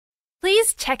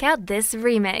Please check out this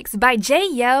remix by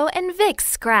J-Yo and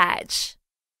Vixskratch.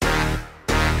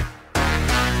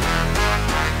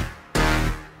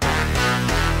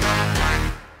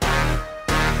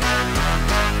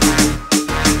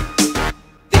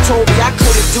 Told me I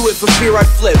couldn't do it for fear I'd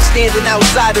flip. Standing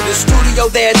outside of the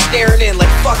studio there staring in like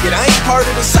fuck it, I ain't part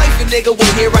of the Cypher, nigga.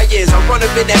 Well here I is, I run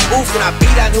up in that booth and I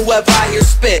beat on whoever I hear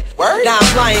spit. Word? Now I'm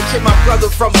lying, kid my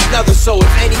brother from another. So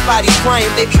if anybody's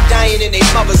crying, they be dying in their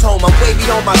mother's home. I'm way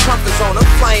beyond my comfort zone, I'm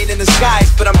flying in the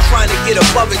skies, but I'm trying to get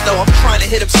above it though. I'm trying to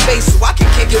hit up space so I can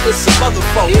kick it with some other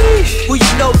folk. Well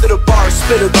you know that a bar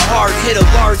spitter, the hard hitter,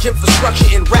 large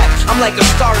infrastructure in rap. I'm like a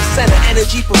star center,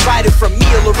 energy provided from me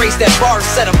will erase that bar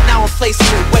setup. Now I'm placing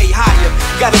it way higher.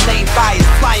 Got a lane bias,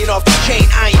 flying off the chain.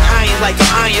 I ain't iron like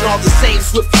I'm iron, all the same.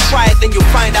 So if you try it, then you'll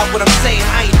find out what I'm saying.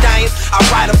 I ain't dying, I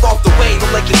ride up off the wave. I'm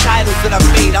like the titles that I've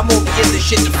made. I'm only in this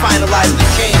shit to finalize the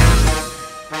chain.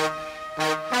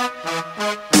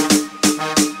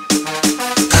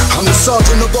 I'm the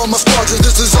sergeant of all my squadrons,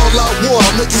 this is all out war.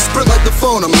 I'll make you sprint like the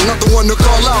phone, I'm not the one to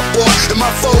call out, boy. And my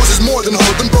foes is more than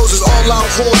hold, them bros is all out,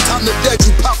 whore. Time to dead,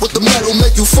 you pop with the metal,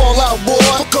 make you fall out, boy.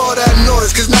 Fuck all that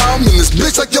noise, cause now I'm in this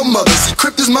bitch like your mother. See,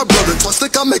 Crypt is my brother, plus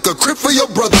think I'll make a crypt for your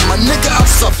brother. My nigga, I've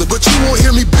suffered, but you won't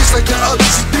hear me bitch like the others.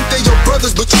 You think they your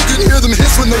brothers, but you can hear them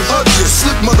hiss when they hug you.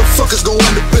 Slick motherfuckers gon'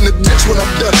 end up in the ditch when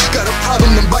I'm done. Got a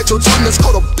problem, then bite your tongue, that's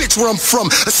called a bitch where I'm from.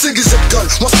 A cig is a gun,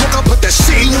 one smoke, I'll put that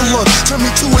shit in your lung. Turn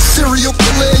me to a serial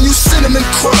killer and you cinnamon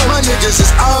crumb. My niggas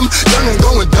is I'm young and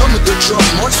going dumb with the drum.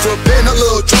 March for a band, a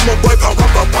little drummer boy, pop, pop,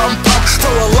 pop, pop, pop.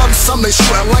 Throw a lump sum, they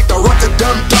sweat like the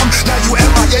Rotterdam-Dum. Now you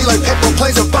MIA like Pepper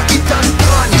plays a Bucky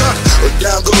dun-dun. But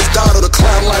down goes Donald, a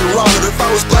clown like Ronald. If I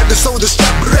was black, the soldier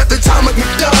strap, but at the time like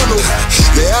McDonald.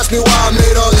 They asked me why I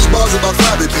made all these bars about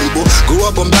flappy people. Grew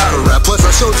up on battle rap, plus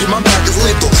I showed you my back is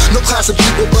lethal. No class of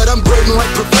people, but I'm grading like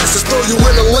professors. Throw you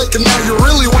in a lake and now you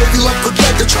really wavy like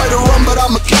projector. Try to run, but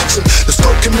I'ma catch him. The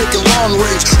scope can make it long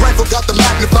range. Rifle got the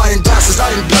magnifying glasses,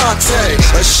 I am Dante.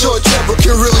 A short temper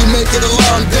can really make it a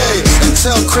long day. And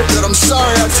tell Crypt that I'm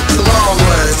sorry I took the long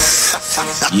way.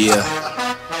 Yeah,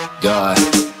 God.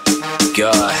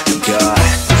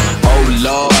 Oh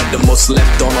Lord, the most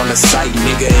slept on the site,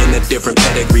 nigga in a different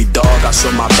pedigree, dog. I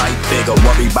show my right figure,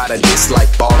 worry about a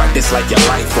dislike bar. I dislike your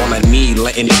life on a knee,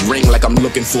 letting it ring like I'm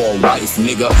looking for a wife,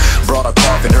 nigga. Brought a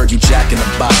coffin, heard you jack in the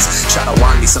box. Try to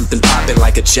wind me something poppin'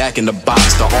 like a jack in the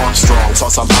box. The Armstrong, saw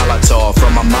some Molotov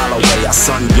from a mile away. I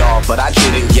son y'all, but I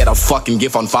didn't get a fucking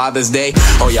gift on Father's Day.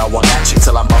 Oh y'all want action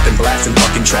till I'm up and blasting,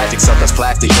 fucking tragic. Suckers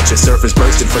plastic, hit your surface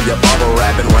bursting for your bubble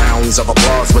wrapping. Rounds of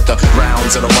applause with the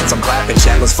rounds are the ones I'm clapping.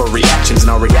 Channels for reactions,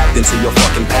 now reacting to your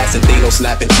fucking passing. They don't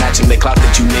snapping, matching the clout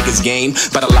that you niggas gain.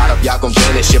 But a lot of y'all gon'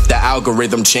 vanish if the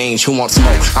algorithm change. Who wants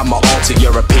smoke? I'ma alter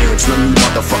your appearance. Remember you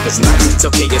motherfuckers nice. It's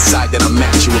okay inside that I'm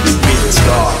actually being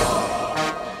scarred.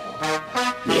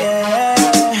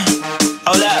 Yeah.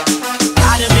 Hold up.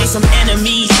 I done made some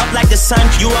enemies. Up like the sun,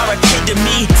 you are a kid to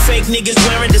me. Fake niggas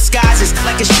wearing disguises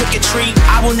like it's trick or treat.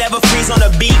 I will never freeze on a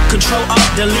beat. Control Alt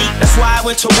Delete. That's why I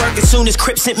went to work as soon as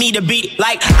Crip sent me the beat.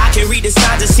 Like I can read the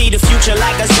signs and see the future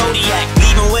like a zodiac.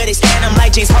 Leaving where they stand, I'm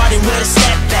like James Harden with a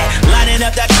step back. Lining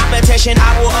up the competition,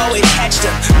 I will always catch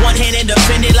them. One hand and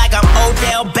defend it like I'm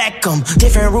Odell Beckham.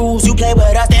 Different rules, you play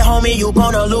with us, then homie, you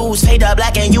gonna lose. Fade up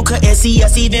black and you couldn't see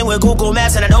us even with Google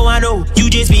Maps. And I know you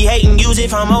just be hating, use it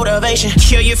for motivation.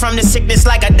 Cure you from the sickness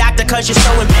like a doctor cause you're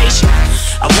so impatient.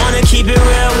 I wanna keep it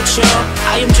real with you.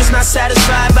 I am just not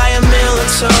satisfied by a meal or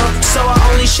two. So I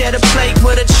only share the plate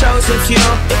with a chosen few.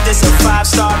 If this a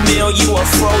 5-star meal, you a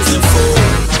frozen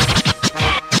food.